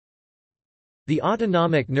The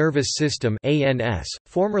autonomic nervous system (ANS),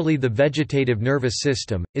 formerly the vegetative nervous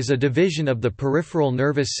system, is a division of the peripheral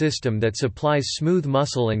nervous system that supplies smooth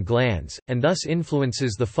muscle and glands, and thus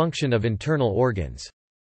influences the function of internal organs.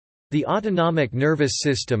 The autonomic nervous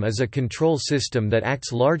system is a control system that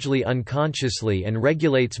acts largely unconsciously and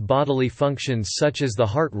regulates bodily functions such as the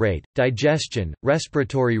heart rate, digestion,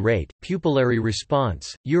 respiratory rate, pupillary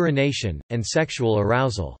response, urination, and sexual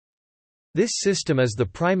arousal. This system is the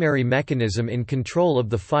primary mechanism in control of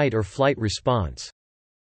the fight or flight response.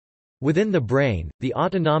 Within the brain, the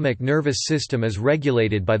autonomic nervous system is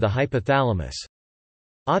regulated by the hypothalamus.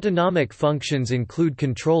 Autonomic functions include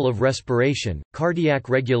control of respiration, cardiac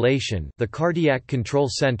regulation, the cardiac control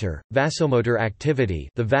center, vasomotor activity,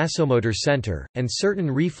 the vasomotor center, and certain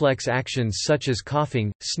reflex actions such as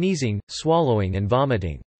coughing, sneezing, swallowing and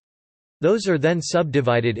vomiting. Those are then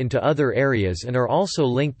subdivided into other areas and are also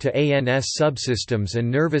linked to ANS subsystems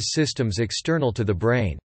and nervous systems external to the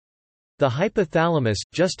brain. The hypothalamus,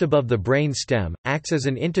 just above the brain stem, acts as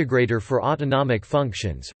an integrator for autonomic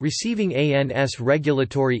functions, receiving ANS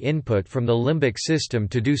regulatory input from the limbic system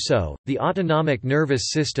to do so. The autonomic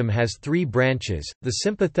nervous system has three branches: the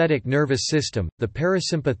sympathetic nervous system, the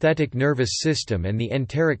parasympathetic nervous system, and the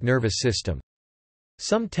enteric nervous system.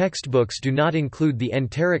 Some textbooks do not include the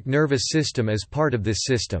enteric nervous system as part of this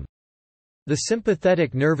system. The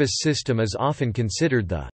sympathetic nervous system is often considered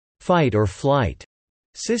the fight or flight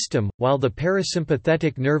system, while the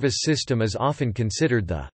parasympathetic nervous system is often considered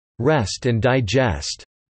the rest and digest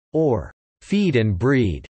or feed and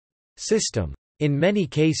breed system. In many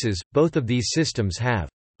cases, both of these systems have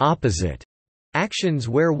opposite actions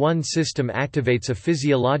where one system activates a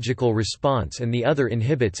physiological response and the other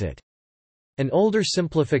inhibits it. An older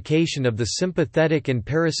simplification of the sympathetic and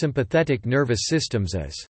parasympathetic nervous systems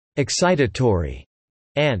as excitatory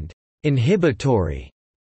and inhibitory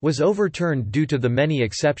was overturned due to the many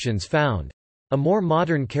exceptions found. A more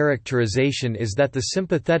modern characterization is that the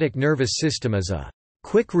sympathetic nervous system is a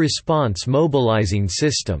quick response mobilizing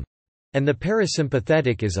system, and the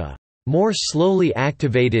parasympathetic is a more slowly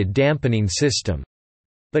activated dampening system.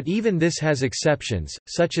 But even this has exceptions,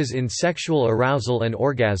 such as in sexual arousal and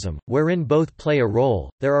orgasm, wherein both play a role.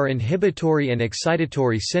 There are inhibitory and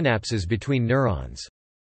excitatory synapses between neurons.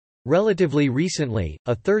 Relatively recently,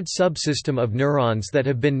 a third subsystem of neurons that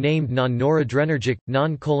have been named non-noradrenergic,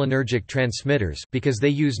 non-cholinergic transmitters because they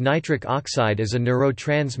use nitric oxide as a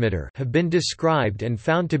neurotransmitter have been described and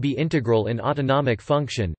found to be integral in autonomic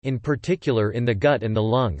function, in particular in the gut and the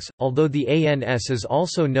lungs. Although the ANS is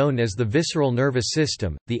also known as the visceral nervous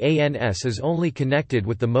system, the ANS is only connected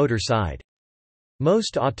with the motor side.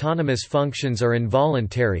 Most autonomous functions are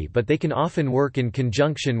involuntary, but they can often work in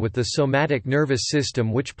conjunction with the somatic nervous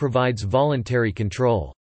system, which provides voluntary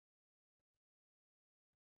control.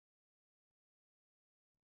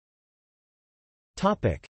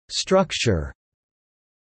 Topic: Structure.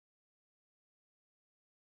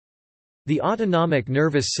 The autonomic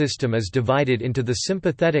nervous system is divided into the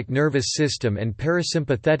sympathetic nervous system and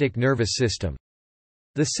parasympathetic nervous system.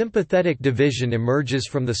 The sympathetic division emerges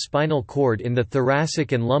from the spinal cord in the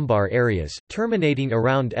thoracic and lumbar areas, terminating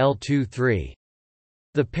around L2-3.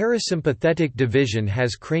 The parasympathetic division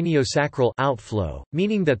has craniosacral outflow,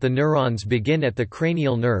 meaning that the neurons begin at the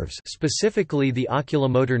cranial nerves, specifically the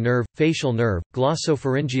oculomotor nerve, facial nerve,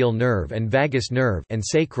 glossopharyngeal nerve and vagus nerve, and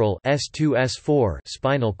sacral S2-S4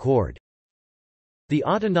 spinal cord. The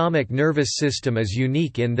autonomic nervous system is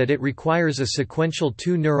unique in that it requires a sequential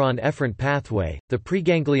two-neuron efferent pathway. The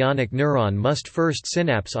preganglionic neuron must first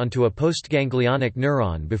synapse onto a postganglionic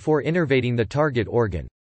neuron before innervating the target organ.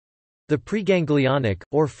 The preganglionic,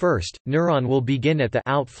 or first, neuron will begin at the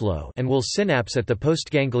outflow and will synapse at the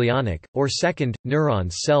postganglionic, or second,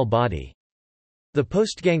 neuron's cell body. The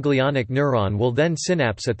postganglionic neuron will then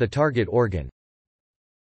synapse at the target organ.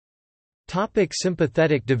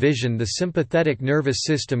 Sympathetic division. The sympathetic nervous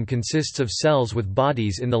system consists of cells with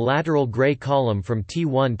bodies in the lateral gray column from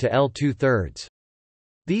T1 to L2/3.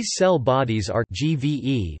 These cell bodies are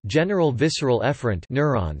GVE, general visceral efferent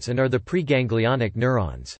neurons, and are the preganglionic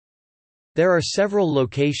neurons. There are several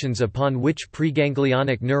locations upon which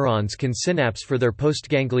preganglionic neurons can synapse for their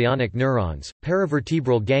postganglionic neurons.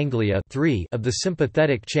 Paravertebral ganglia 3 of the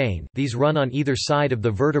sympathetic chain. These run on either side of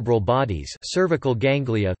the vertebral bodies. Cervical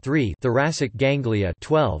ganglia 3, thoracic ganglia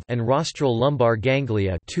 12, and rostral lumbar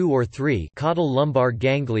ganglia 2 or 3. Caudal lumbar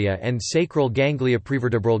ganglia and sacral ganglia.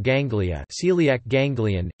 Prevertebral ganglia, celiac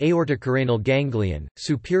ganglion, aortocarinal ganglion,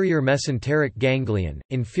 superior mesenteric ganglion,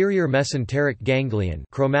 inferior mesenteric ganglion,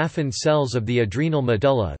 chromaffin cell cells of the adrenal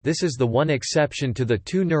medulla. This is the one exception to the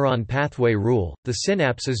two-neuron pathway rule. The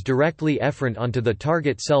synapse is directly efferent onto the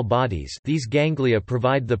target cell bodies. These ganglia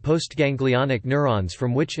provide the postganglionic neurons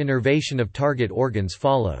from which innervation of target organs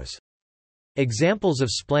follows. Examples of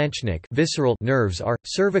splanchnic visceral nerves are,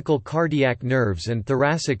 cervical cardiac nerves and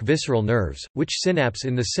thoracic visceral nerves, which synapse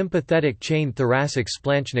in the sympathetic chain. Thoracic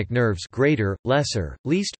splanchnic nerves greater, lesser,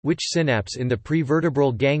 least, which synapse in the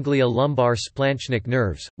prevertebral ganglia. Lumbar splanchnic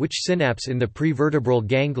nerves, which synapse in the prevertebral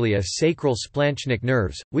ganglia. Sacral splanchnic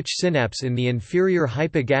nerves, which synapse in the inferior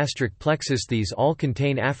hypogastric plexus. These all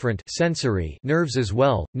contain afferent sensory nerves as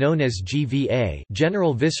well, known as GVA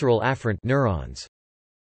general visceral afferent neurons.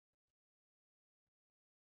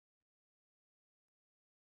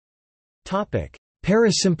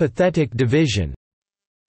 Parasympathetic division.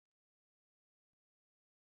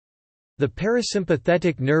 The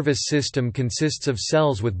parasympathetic nervous system consists of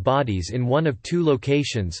cells with bodies in one of two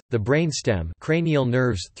locations, the brainstem cranial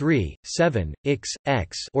nerves 3, 7,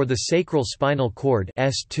 X, or the sacral spinal cord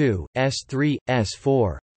S2, S3,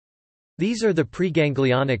 S4. These are the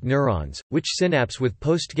preganglionic neurons, which synapse with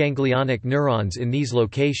postganglionic neurons in these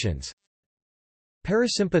locations.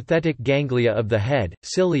 Parasympathetic ganglia of the head,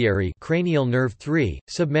 ciliary cranial nerve 3,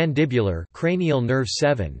 submandibular cranial nerve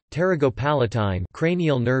 7, pterygopalatine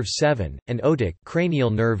cranial nerve 7, and otic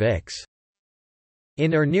cranial nerve X.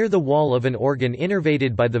 In or near the wall of an organ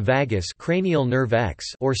innervated by the vagus cranial nerve X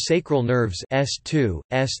or sacral nerves S2,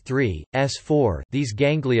 S3, S4. These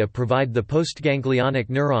ganglia provide the postganglionic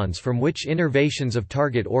neurons from which innervations of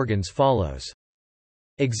target organs follows.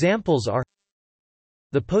 Examples are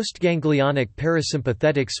the postganglionic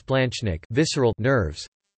parasympathetic splanchnic visceral nerves,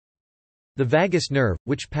 the vagus nerve,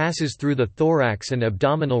 which passes through the thorax and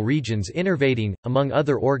abdominal regions innervating, among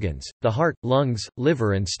other organs, the heart, lungs,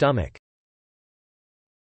 liver and stomach.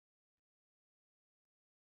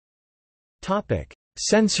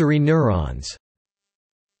 Sensory neurons.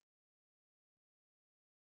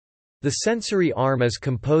 The sensory arm is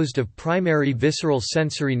composed of primary visceral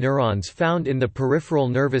sensory neurons found in the peripheral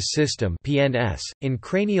nervous system (PNS), in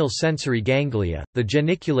cranial sensory ganglia, the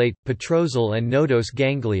geniculate, petrosal and nodose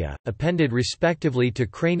ganglia, appended respectively to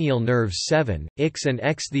cranial nerves 7, X and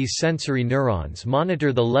X. These sensory neurons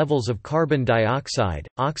monitor the levels of carbon dioxide,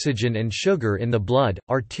 oxygen and sugar in the blood,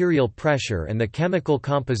 arterial pressure and the chemical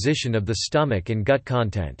composition of the stomach and gut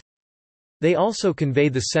content. They also convey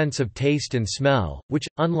the sense of taste and smell, which,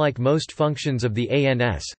 unlike most functions of the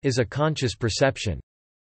ANS, is a conscious perception.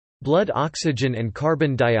 Blood oxygen and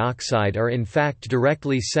carbon dioxide are in fact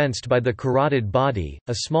directly sensed by the carotid body,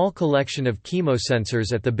 a small collection of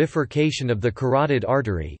chemosensors at the bifurcation of the carotid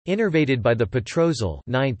artery, innervated by the petrosal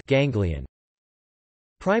 9th ganglion.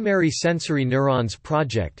 Primary sensory neurons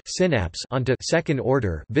project synapse onto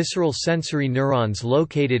second-order visceral sensory neurons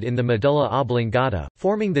located in the medulla oblongata,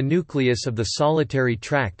 forming the nucleus of the solitary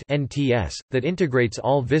tract (NTS) that integrates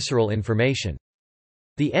all visceral information.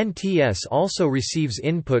 The NTS also receives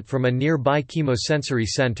input from a nearby chemosensory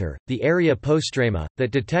center, the area postrema,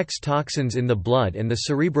 that detects toxins in the blood and the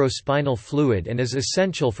cerebrospinal fluid and is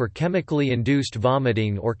essential for chemically induced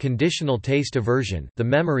vomiting or conditional taste aversion, the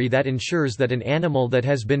memory that ensures that an animal that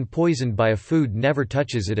has been poisoned by a food never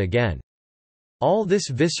touches it again. All this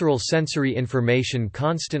visceral sensory information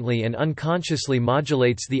constantly and unconsciously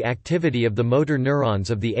modulates the activity of the motor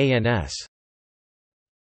neurons of the ANS.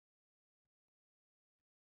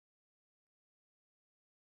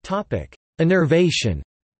 Innervation.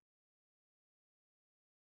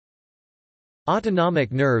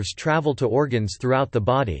 Autonomic nerves travel to organs throughout the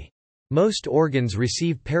body. Most organs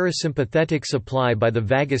receive parasympathetic supply by the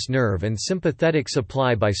vagus nerve and sympathetic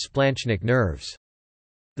supply by splanchnic nerves.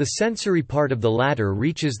 The sensory part of the latter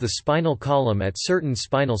reaches the spinal column at certain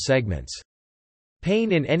spinal segments.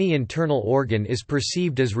 Pain in any internal organ is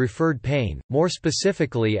perceived as referred pain, more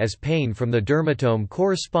specifically as pain from the dermatome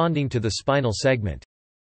corresponding to the spinal segment.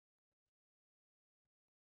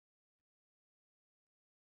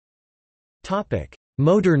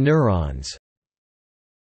 Motor neurons.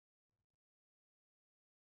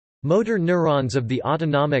 Motor neurons of the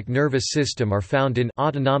autonomic nervous system are found in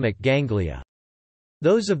autonomic ganglia.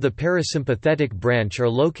 Those of the parasympathetic branch are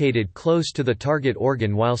located close to the target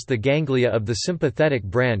organ, whilst the ganglia of the sympathetic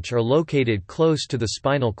branch are located close to the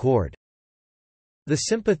spinal cord. The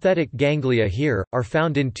sympathetic ganglia here are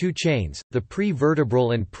found in two chains, the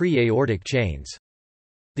pre-vertebral and pre-aortic chains.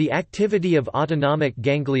 The activity of autonomic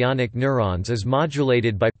ganglionic neurons is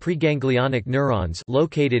modulated by preganglionic neurons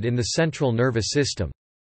located in the central nervous system.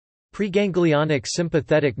 Preganglionic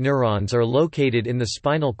sympathetic neurons are located in the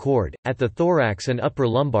spinal cord, at the thorax and upper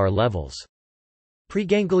lumbar levels.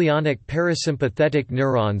 Preganglionic parasympathetic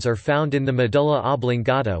neurons are found in the medulla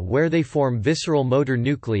oblongata where they form visceral motor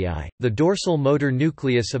nuclei, the dorsal motor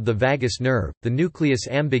nucleus of the vagus nerve, the nucleus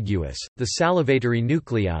ambiguus, the salivatory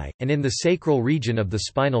nuclei, and in the sacral region of the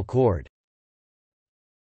spinal cord.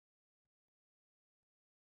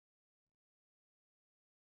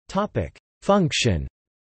 Function.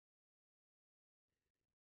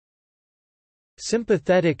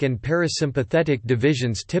 Sympathetic and parasympathetic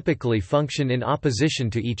divisions typically function in opposition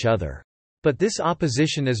to each other. But this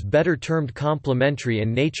opposition is better termed complementary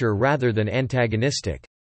in nature rather than antagonistic.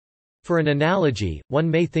 For an analogy, one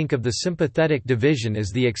may think of the sympathetic division as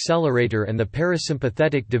the accelerator and the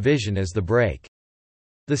parasympathetic division as the brake.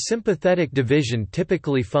 The sympathetic division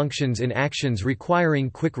typically functions in actions requiring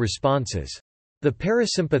quick responses. The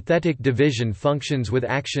parasympathetic division functions with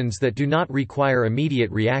actions that do not require immediate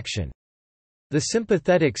reaction. The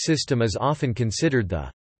sympathetic system is often considered the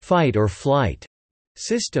fight or flight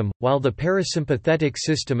system, while the parasympathetic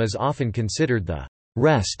system is often considered the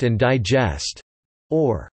rest and digest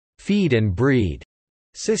or feed and breed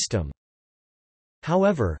system.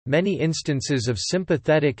 However, many instances of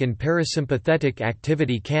sympathetic and parasympathetic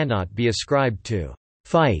activity cannot be ascribed to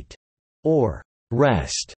fight or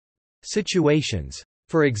rest situations.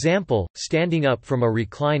 For example, standing up from a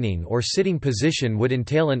reclining or sitting position would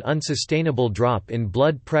entail an unsustainable drop in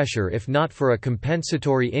blood pressure if not for a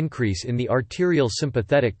compensatory increase in the arterial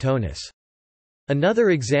sympathetic tonus. Another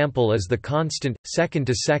example is the constant,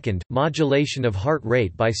 second-to-second, modulation of heart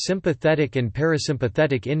rate by sympathetic and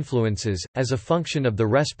parasympathetic influences, as a function of the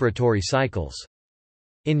respiratory cycles.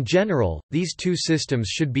 In general, these two systems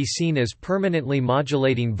should be seen as permanently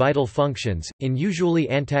modulating vital functions, in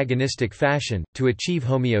usually antagonistic fashion, to achieve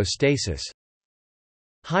homeostasis.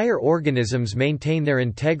 Higher organisms maintain their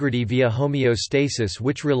integrity via homeostasis,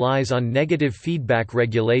 which relies on negative feedback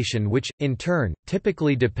regulation which, in turn,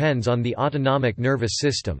 typically depends on the autonomic nervous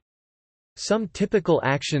system. Some typical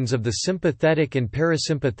actions of the sympathetic and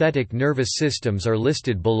parasympathetic nervous systems are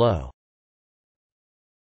listed below.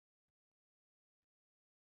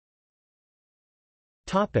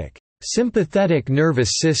 Sympathetic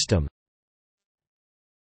nervous system.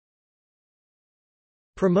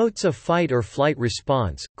 Promotes a fight or flight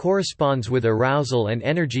response, corresponds with arousal and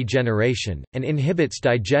energy generation, and inhibits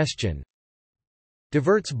digestion.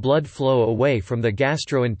 Diverts blood flow away from the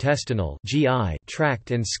gastrointestinal (GI)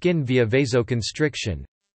 tract and skin via vasoconstriction.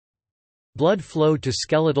 Blood flow to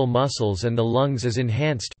skeletal muscles and the lungs is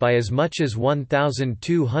enhanced by as much as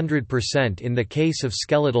 1,200% in the case of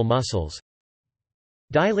skeletal muscles.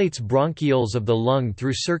 Dilates bronchioles of the lung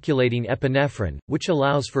through circulating epinephrine, which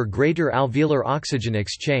allows for greater alveolar oxygen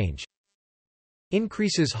exchange.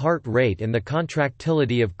 Increases heart rate and the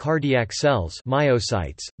contractility of cardiac cells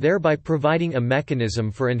myocytes, thereby providing a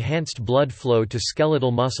mechanism for enhanced blood flow to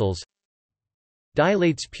skeletal muscles.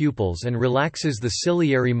 Dilates pupils and relaxes the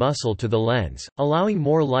ciliary muscle to the lens, allowing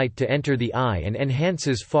more light to enter the eye and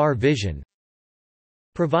enhances far vision.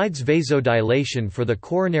 Provides vasodilation for the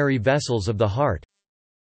coronary vessels of the heart.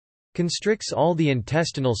 Constricts all the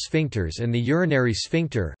intestinal sphincters and the urinary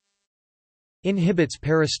sphincter. Inhibits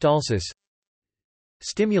peristalsis.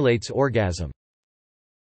 Stimulates orgasm.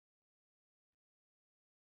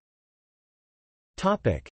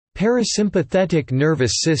 Parasympathetic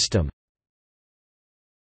nervous system.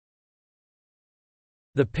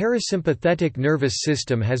 The parasympathetic nervous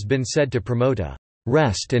system has been said to promote a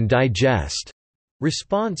rest and digest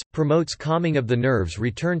response, promotes calming of the nerves,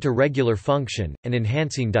 return to regular function, and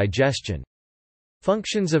enhancing digestion.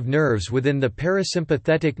 Functions of nerves within the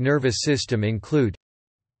parasympathetic nervous system include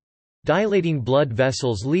dilating blood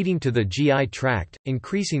vessels leading to the GI tract,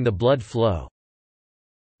 increasing the blood flow.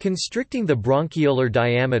 Constricting the bronchiolar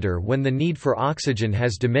diameter when the need for oxygen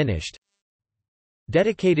has diminished.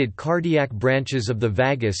 Dedicated cardiac branches of the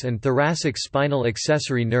vagus and thoracic spinal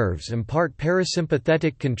accessory nerves impart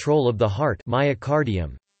parasympathetic control of the heart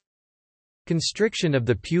myocardium. Constriction of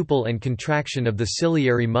the pupil and contraction of the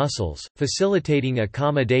ciliary muscles, facilitating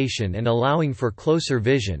accommodation and allowing for closer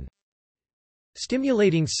vision.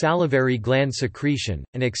 Stimulating salivary gland secretion,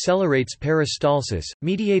 and accelerates peristalsis,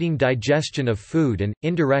 mediating digestion of food and,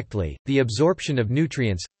 indirectly, the absorption of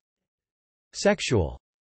nutrients. Sexual.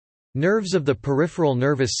 Nerves of the peripheral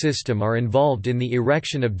nervous system are involved in the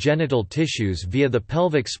erection of genital tissues via the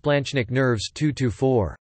pelvic splanchnic nerves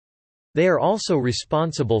 2–4. They are also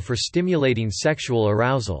responsible for stimulating sexual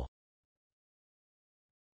arousal.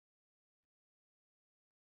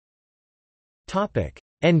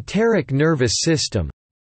 Enteric nervous system.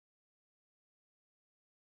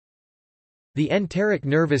 The enteric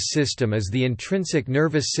nervous system is the intrinsic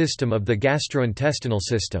nervous system of the gastrointestinal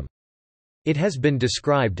system. It has been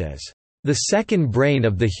described as the second brain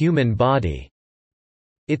of the human body.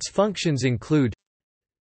 Its functions include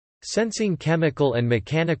sensing chemical and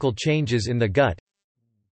mechanical changes in the gut,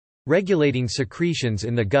 regulating secretions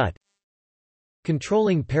in the gut,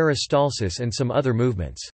 controlling peristalsis and some other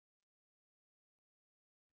movements.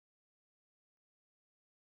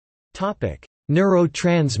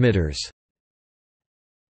 Neurotransmitters.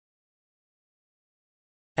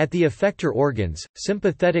 At the effector organs,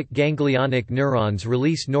 sympathetic ganglionic neurons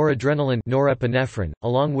release noradrenaline norepinephrine,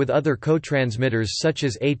 along with other cotransmitters such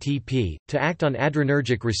as ATP, to act on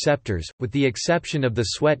adrenergic receptors, with the exception of the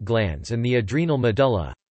sweat glands and the adrenal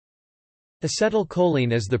medulla.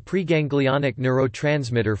 Acetylcholine is the preganglionic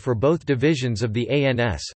neurotransmitter for both divisions of the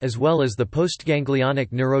ANS, as well as the postganglionic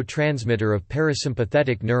neurotransmitter of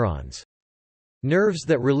parasympathetic neurons. Nerves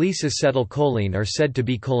that release acetylcholine are said to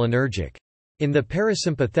be cholinergic. In the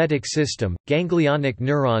parasympathetic system, ganglionic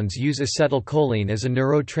neurons use acetylcholine as a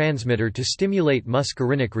neurotransmitter to stimulate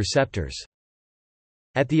muscarinic receptors.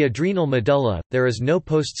 At the adrenal medulla, there is no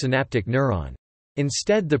postsynaptic neuron.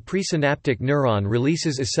 Instead, the presynaptic neuron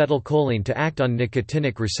releases acetylcholine to act on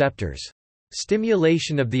nicotinic receptors.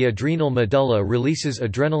 Stimulation of the adrenal medulla releases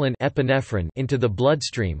adrenaline epinephrine into the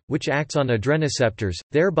bloodstream, which acts on adrenoceptors,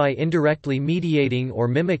 thereby indirectly mediating or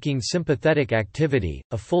mimicking sympathetic activity.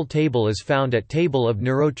 A full table is found at Table of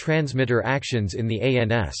Neurotransmitter Actions in the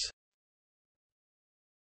ANS.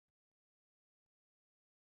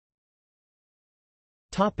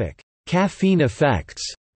 Topic: Caffeine effects.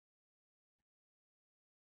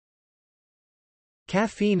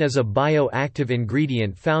 Caffeine is a bioactive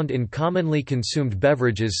ingredient found in commonly consumed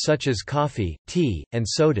beverages such as coffee, tea, and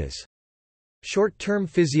sodas. Short-term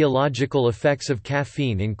physiological effects of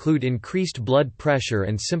caffeine include increased blood pressure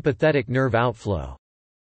and sympathetic nerve outflow.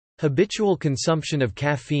 Habitual consumption of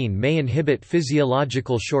caffeine may inhibit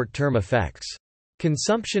physiological short-term effects.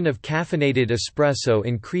 Consumption of caffeinated espresso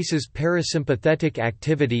increases parasympathetic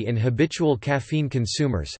activity in habitual caffeine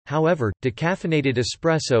consumers, however, decaffeinated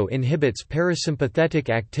espresso inhibits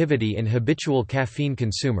parasympathetic activity in habitual caffeine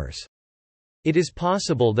consumers. It is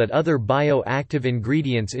possible that other bioactive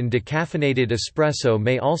ingredients in decaffeinated espresso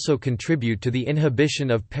may also contribute to the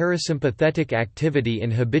inhibition of parasympathetic activity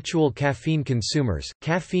in habitual caffeine consumers.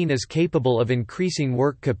 Caffeine is capable of increasing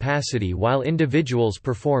work capacity while individuals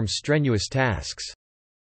perform strenuous tasks.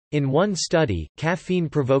 In one study, caffeine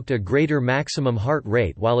provoked a greater maximum heart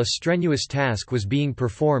rate while a strenuous task was being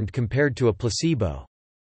performed compared to a placebo.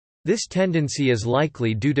 This tendency is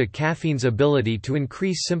likely due to caffeine's ability to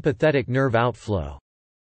increase sympathetic nerve outflow.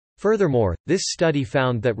 Furthermore, this study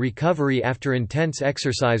found that recovery after intense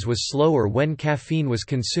exercise was slower when caffeine was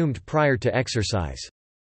consumed prior to exercise.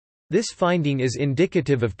 This finding is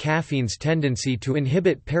indicative of caffeine's tendency to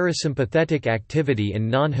inhibit parasympathetic activity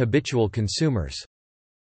in non-habitual consumers.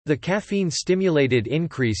 The caffeine-stimulated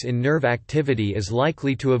increase in nerve activity is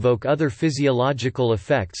likely to evoke other physiological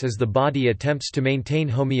effects as the body attempts to maintain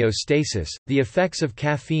homeostasis. The effects of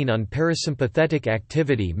caffeine on parasympathetic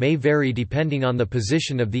activity may vary depending on the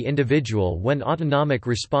position of the individual when autonomic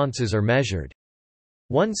responses are measured.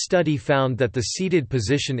 One study found that the seated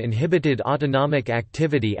position inhibited autonomic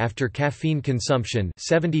activity after caffeine consumption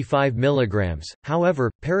 75 mg,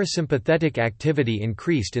 however, parasympathetic activity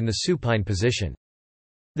increased in the supine position.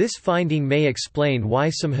 This finding may explain why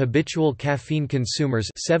some habitual caffeine consumers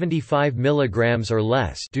 75 mg or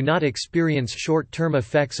less do not experience short-term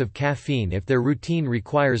effects of caffeine if their routine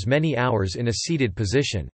requires many hours in a seated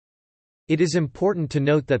position. It is important to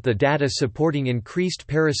note that the data supporting increased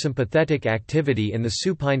parasympathetic activity in the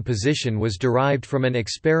supine position was derived from an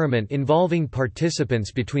experiment involving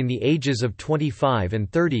participants between the ages of 25 and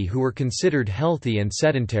 30 who were considered healthy and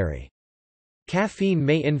sedentary. Caffeine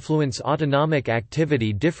may influence autonomic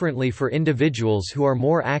activity differently for individuals who are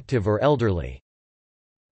more active or elderly.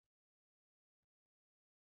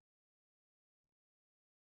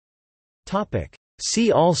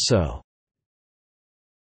 See also: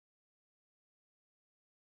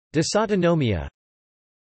 Dysautonomia,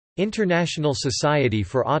 International Society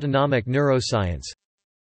for Autonomic Neuroscience,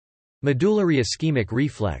 Medullary ischemic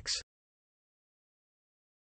reflex.